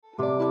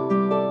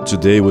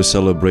Today we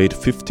celebrate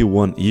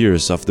 51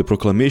 years of the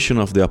proclamation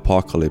of the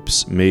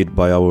Apocalypse made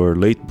by our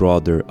late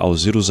brother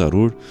Alziro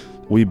Zarur.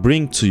 We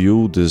bring to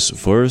you this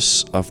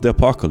verse of the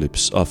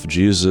Apocalypse of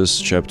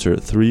Jesus chapter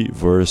 3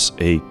 verse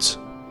 8.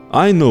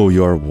 I know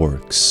your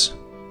works.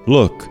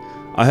 Look,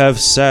 I have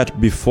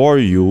set before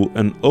you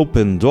an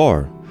open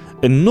door,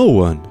 and no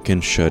one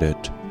can shut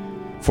it.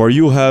 For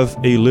you have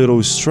a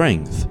little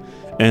strength,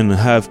 and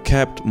have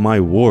kept my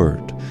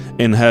word,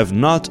 and have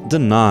not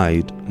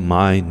denied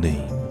my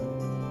name.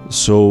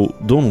 So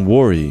don't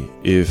worry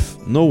if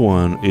no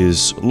one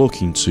is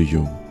looking to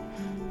you.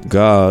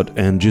 God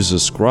and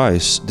Jesus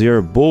Christ, they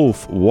are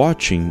both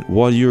watching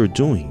what you're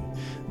doing.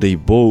 They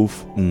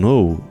both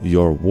know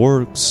your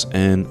works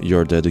and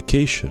your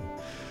dedication.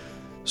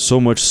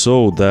 So much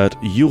so that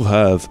you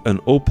have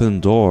an open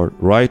door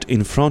right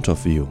in front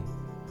of you.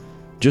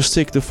 Just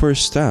take the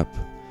first step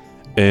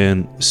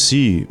and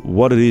see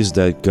what it is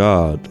that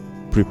God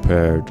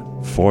prepared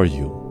for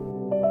you.